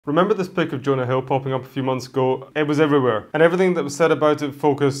Remember this pic of Jonah Hill popping up a few months ago? It was everywhere, and everything that was said about it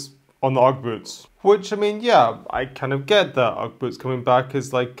focused on the Ugg boots. Which, I mean, yeah, I kind of get that Ugg boots coming back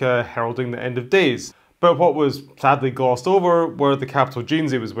is like heralding the end of days. But what was sadly glossed over were the Kapital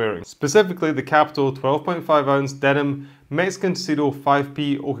jeans he was wearing. Specifically the Kapital 12.5 ounce denim Mexican Tuxedo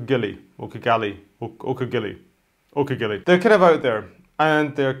 5P OKAGILLY. They're kind of out there,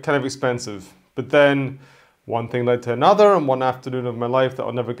 and they're kind of expensive. But then one thing led to another, and one afternoon of my life that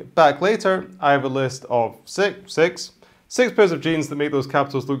I'll never get back later, I have a list of six pairs of jeans that make those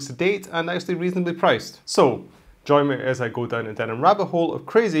Kapitals look sedate and actually reasonably priced. So join me as I go down a denim rabbit hole of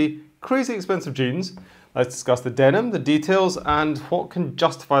crazy expensive jeans. Let's discuss the denim, the details, and what can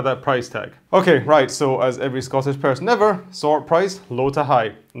justify that price tag. Okay, right, so as every Scottish person ever, sort price low to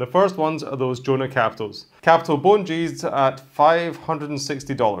high. And the first ones are those Jonah Kapitals. Kapital bone jeans at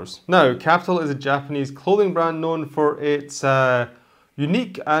 $560. Now, Kapital is a Japanese clothing brand known for its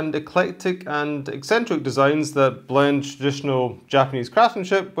unique and eclectic and eccentric designs that blend traditional Japanese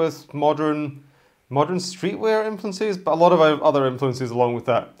craftsmanship with modern streetwear influences, but a lot of other influences along with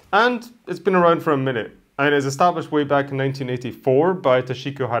that. And it's been around for a minute. And it was established way back in 1984 by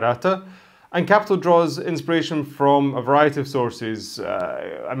Toshiko Harata. And Kapital draws inspiration from a variety of sources.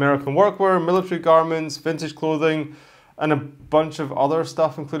 American workwear, military garments, vintage clothing, and a bunch of other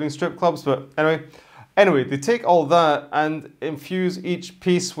stuff, including strip clubs. But anyway, they take all that and infuse each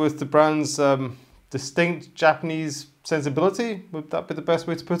piece with the brand's distinct Japanese sensibility. Would that be the best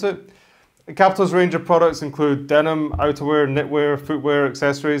way to put it? Kapital's range of products include denim, outerwear, knitwear, footwear,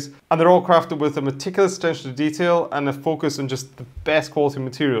 accessories, and they're all crafted with a meticulous attention to detail and a focus on just the best quality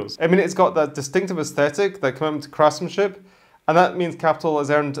materials. I mean, it's got that distinctive aesthetic, that commitment to craftsmanship, and that means Kapital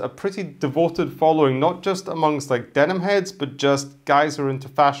has earned a pretty devoted following, not just amongst like denim heads, but just guys who are into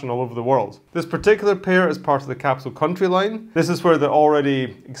fashion all over the world. This particular pair is part of the Kapital country line. This is where the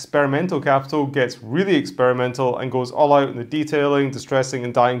already experimental Kapital gets really experimental and goes all out in the detailing, distressing,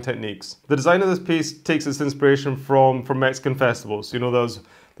 and dyeing techniques. The design of this piece takes its inspiration from Mexican festivals. You know,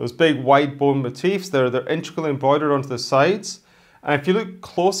 those big wide bone motifs, they're intricately embroidered onto the sides. And if you look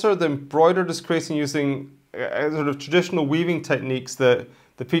closer, the embroidered is creating using sort of traditional weaving techniques that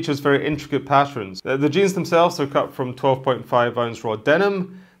features very intricate patterns. The jeans themselves are cut from 12.5 ounce raw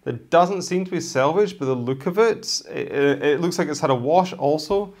denim that doesn't seem to be salvaged, but the look of it, it looks like it's had a wash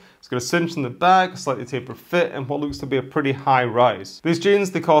also. It's got a cinch in the back, a slightly tapered fit, and what looks to be a pretty high rise. These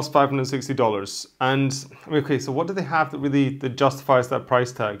jeans, they cost $560. And, okay, so what do they have that justifies that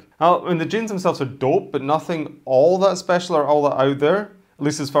price tag? Well, I mean, the jeans themselves are dope, but nothing all that special or all that out there, at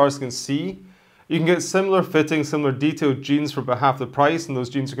least as far as you can see. You can get similar fitting, similar detailed jeans for about half the price, and those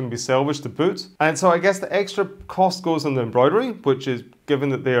jeans are going to be salvaged to boot. And so I guess the extra cost goes on the embroidery, which is, given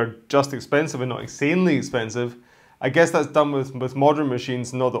that they are just expensive and not insanely expensive, I guess that's done with modern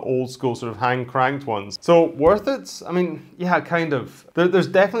machines, not the old school sort of hand cranked ones. So worth it? I mean, yeah, kind of. There's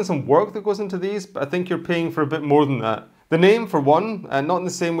definitely some work that goes into these, but I think you're paying for a bit more than that. The name, for one, not in the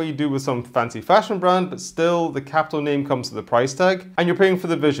same way you do with some fancy fashion brand, but still the Kapital name comes to the price tag, and you're paying for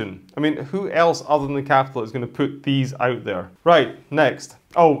the vision. I mean, who else other than the Kapital is going to put these out there? Right, next.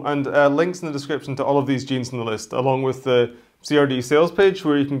 Oh, and links in the description to all of these jeans on the list, along with the CRD sales page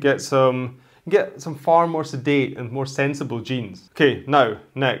where you can get some far more sedate and more sensible jeans. Okay, now,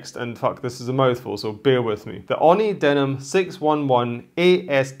 next, and fuck, this is a mouthful, so bear with me. The Oni Denim 611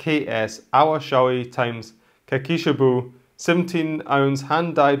 ASKS Awashawi times Kakishabu 17 ounce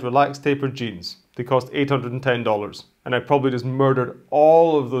hand-dyed relaxed tapered jeans. They cost $810. And I probably just murdered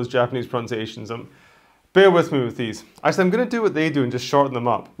all of those Japanese pronunciations. Bear with me with these. Actually, I'm going to do what they do and just shorten them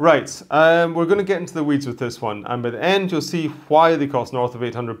up. Right, we're going to get into the weeds with this one. And by the end, you'll see why they cost north of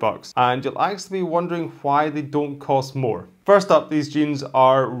 $800. And you'll actually be wondering why they don't cost more. First up, these jeans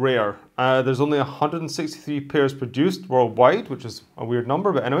are rare. There's only 163 pairs produced worldwide, which is a weird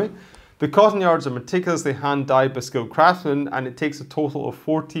number, but anyway. The cotton yards are meticulously hand-dyed by skilled craftsmen, and it takes a total of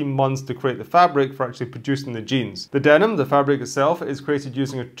 14 months to create the fabric for actually producing the jeans. The denim, the fabric itself, is created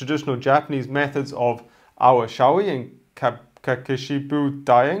using a traditional Japanese methods of awashawi and kakishibu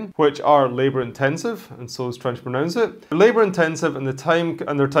dyeing, which are labor-intensive, and so is trying to pronounce it. They're labor-intensive and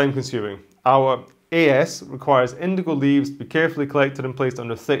they're time-consuming. Our AS requires indigo leaves to be carefully collected and placed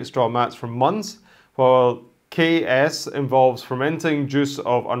under thick straw mats for months, while KS involves fermenting juice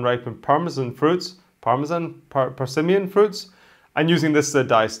of unripened persimmon fruits, and using this as a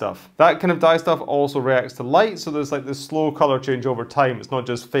dye stuff. That kind of dye stuff also reacts to light, so there's like this slow color change over time. It's not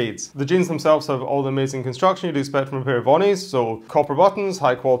just fades. The jeans themselves have all the amazing construction you'd expect from a pair of Onnies, so copper buttons,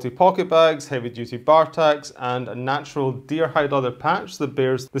 high quality pocket bags, heavy duty bar tacks, and a natural deer hide leather patch that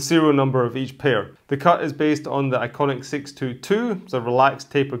bears the serial number of each pair. The cut is based on the iconic 622, it's a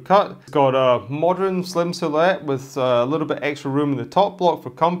relaxed tapered cut. It's got a modern slim silhouette with a little bit extra room in the top block for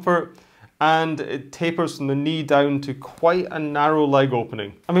comfort, and it tapers from the knee down to quite a narrow leg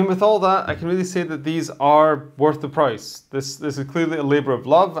opening. I mean, with all that, I can really say that these are worth the price. This is clearly a labour of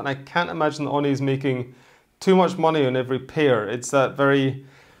love, and I can't imagine that Onnie is making too much money on every pair. It's that very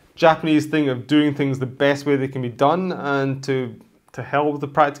Japanese thing of doing things the best way they can be done, and to hell with the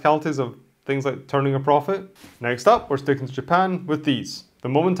practicalities of things like turning a profit. Next up, we're sticking to Japan with these. The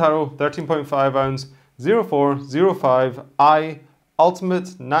Momotaro 13.5 ounce 0405 I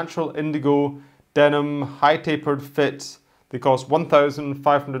Ultimate Natural Indigo Denim High Tapered Fit. They cost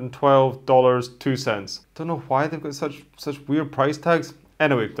 $1,512.02. Don't know why they've got such weird price tags.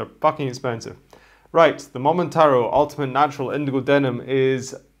 Anyway, they're fucking expensive. Right, the Momotaro Ultimate Natural Indigo Denim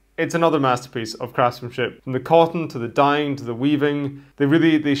it's another masterpiece of craftsmanship. From the cotton to the dyeing to the weaving,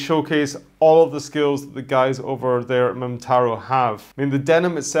 they showcase all of the skills that the guys over there at Momotaro have. I mean, the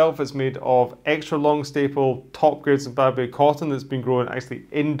denim itself is made of extra long staple top grade Zimbabwe cotton that's been grown actually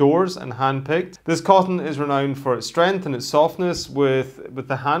indoors and hand-picked. This cotton is renowned for its strength and its softness with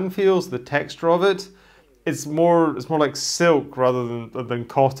the hand feels, the texture of it. It's more like silk rather than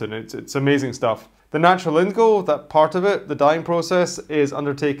cotton. It's amazing stuff. The natural indigo, that part of it, the dyeing process, is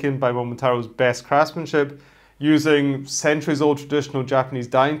undertaken by Momotaro's best craftsmanship using centuries-old traditional Japanese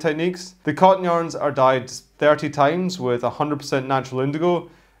dyeing techniques. The cotton yarns are dyed 30 times with 100% natural indigo,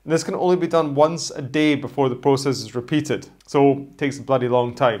 and this can only be done once a day before the process is repeated, so it takes a bloody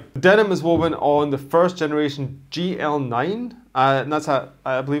long time. The denim is woven on the first generation GL9, and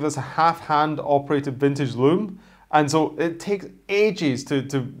I believe that's a half-hand operated vintage loom. And so it takes ages to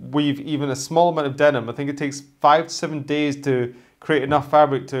weave even a small amount of denim. I think it takes 5 to 7 days to create enough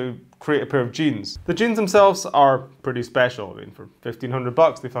fabric to create a pair of jeans. The jeans themselves are pretty special. I mean, for 1,500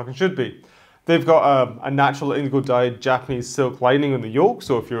 bucks, they fucking should be. They've got a natural indigo dyed Japanese silk lining on the yoke,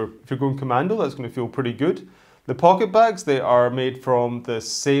 so if you're going commando, that's going to feel pretty good. The pocket bags, they are made from the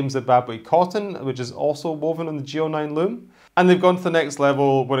same Zimbabwe cotton, which is also woven on the GL9 loom. And they've gone to the next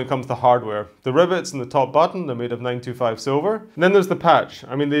level when it comes to hardware. The rivets and the top button, they're made of 925 silver. And then there's the patch.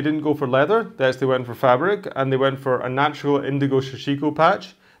 I mean, they didn't go for leather, they actually went for fabric, and they went for a natural indigo shishiko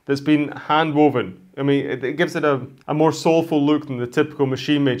patch that's been hand woven. I mean, it gives it a more soulful look than the typical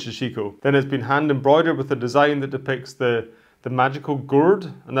machine-made shishiko. Then it's been hand embroidered with a design that depicts the magical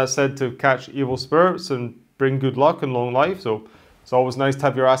gourd, and that's said to catch evil spirits and bring good luck and long life. So it's always nice to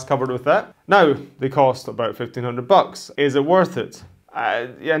have your ass covered with that. Now, they cost about 1,500 bucks. Is it worth it?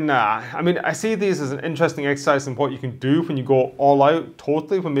 Yeah, nah. I mean, I see these as an interesting exercise in what you can do when you go all out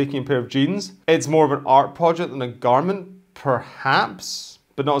totally when making a pair of jeans. It's more of an art project than a garment, perhaps,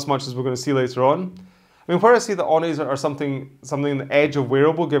 but not as much as we're going to see later on. I mean, where I see the Onnies are something on the edge of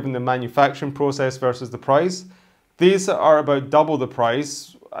wearable given the manufacturing process versus the price, these are about double the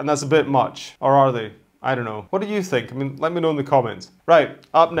price, and that's a bit much. Or are they? I don't know. What do you think? I mean, let me know in the comments. Right,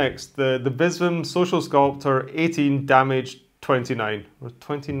 up next, the Visvim Social Sculptor 18 Damage 29. Or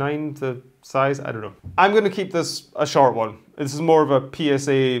 29 the size? I don't know. I'm going to keep this a short one. This is more of a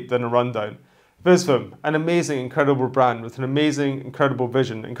PSA than a rundown. Visvim, an amazing, incredible brand with an amazing, incredible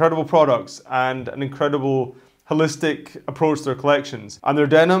vision, incredible products, and an incredible holistic approach to their collections. And their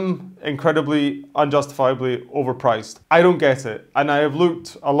denim, incredibly, unjustifiably overpriced. I don't get it. And I have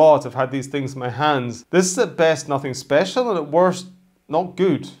looked a lot, I've had these things in my hands. This is at best nothing special, and at worst, not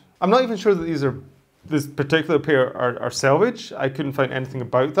good. I'm not even sure that this particular pair are salvage. I couldn't find anything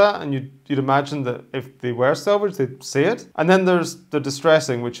about that, and you'd imagine that if they were salvage, they'd say it. And then there's the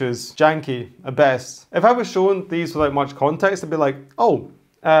distressing, which is janky at best. If I was shown these without much context, I'd be like, oh,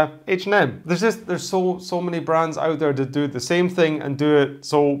 H&M. There's so many brands out there that do the same thing and do it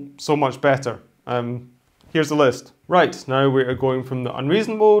so much better. Here's the list. Right, now we are going from the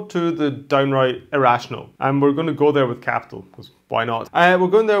unreasonable to the downright irrational. And we're going to go there with Kapital, because why not? We're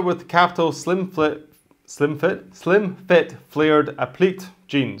going there with the Kapital Slim Fit Flared Applique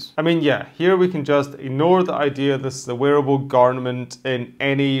jeans. I mean, yeah, here we can just ignore the idea this is a wearable garment in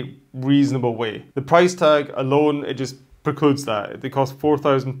any reasonable way. The price tag alone, it just precludes that. They cost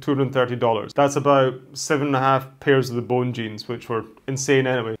 $4,230. That's about 7.5 pairs of the bone jeans, which were insane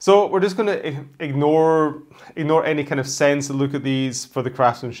anyway. So we're just going to ignore any kind of sense to look at these for the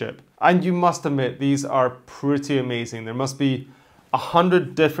craftsmanship. And you must admit, these are pretty amazing. There must be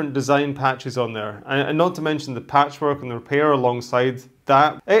 100 different design patches on there, and not to mention the patchwork and the repair alongside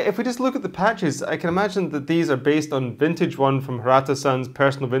that. If we just look at the patches, I can imagine that these are based on vintage one from Hirata-san's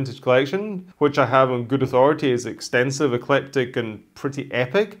personal vintage collection, which I have on good authority is extensive, eclectic, and pretty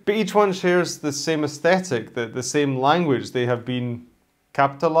epic. But each one shares the same aesthetic, the same language. They have been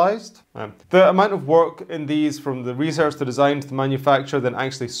capitalized. The amount of work in these, from the research, the design, to the manufacture, then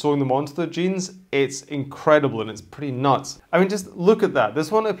actually sewing them onto the jeans, it's incredible and it's pretty nuts. I mean, just look at that. This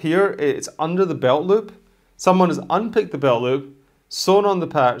one up here, it's under the belt loop. Someone has unpicked the belt loop, sewn on the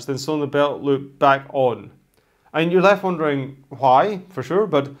patch, then sewn the belt loop back on. And you're left wondering why, for sure,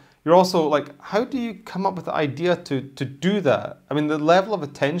 but you're also like, how do you come up with the idea to do that? I mean, the level of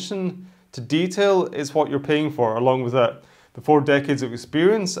attention to detail is what you're paying for, along with that. The 4 decades of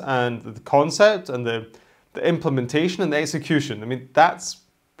experience and the concept and the implementation and the execution. I mean, that's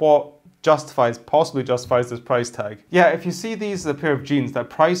what possibly justifies this price tag. Yeah, if you see these as a pair of jeans, that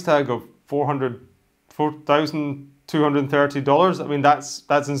price tag of $4,230, I mean,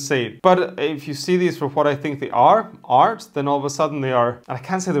 that's insane. But if you see these for what I think they are, art, then all of a sudden they are, and I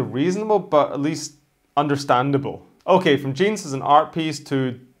can't say they're reasonable, but at least understandable. Okay, from jeans as an art piece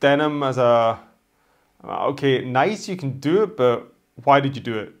to denim as a, okay, nice, you can do it, but why did you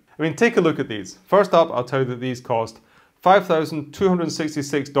do it? I mean, take a look at these. First up, I'll tell you that these cost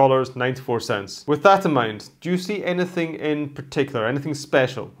 $5,266.94. With that in mind, do you see anything in particular, anything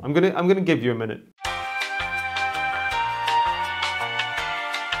special? I'm gonna give you a minute.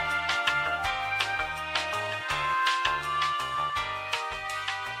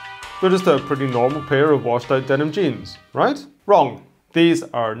 They're just a pretty normal pair of washed out denim jeans, right? Wrong. These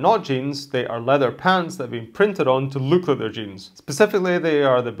are not jeans, they are leather pants that have been printed on to look like they're jeans. Specifically, they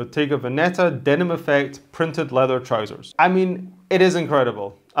are the Bottega Veneta Denim Effect printed leather trousers. I mean, it is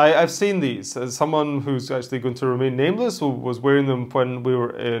incredible. I've seen these. As someone who's actually going to remain nameless, who was wearing them when we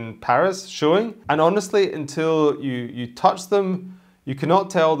were in Paris showing. And honestly, until you touch them, you cannot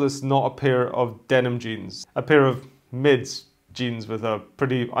tell this is not a pair of denim jeans. A pair of mids jeans with a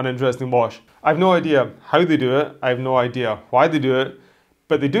pretty uninteresting wash. I have no idea how they do it. I have no idea why they do it,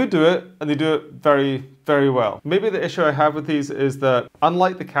 but they do it, and they do it very, very well. Maybe the issue I have with these is that,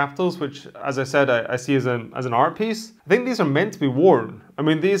 unlike the Kapitals, which, as I said, I see as an art piece, I think these are meant to be worn. I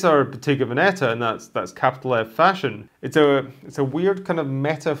mean, these are Bottega Veneta, and that's capital F fashion. It's a weird kind of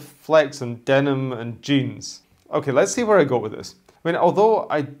meta flex on denim and jeans. Okay, let's see where I go with this. I mean, although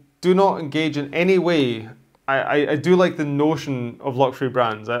I do not engage in any way, I do like the notion of luxury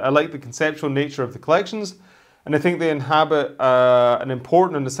brands. I like the conceptual nature of the collections, and I think they inhabit an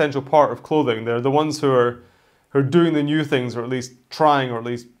important and essential part of clothing. They're the ones who are doing the new things, or at least trying, or at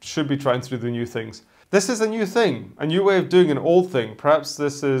least should be trying to do the new things. This is a new thing, a new way of doing an old thing. Perhaps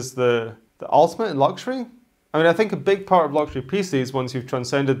this is the ultimate in luxury? I mean, I think a big part of luxury pieces, once you've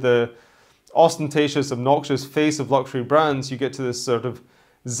transcended the ostentatious, obnoxious face of luxury brands, you get to this sort of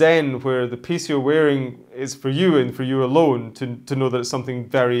zen where the piece you're wearing is for you and for you alone, to know that it's something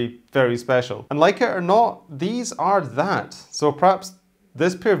very, very special. And like it or not, these are that. So perhaps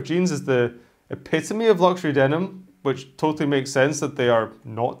this pair of jeans is the epitome of luxury denim, which totally makes sense that they are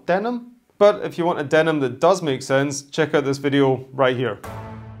not denim. But if you want a denim that does make sense, check out this video right here.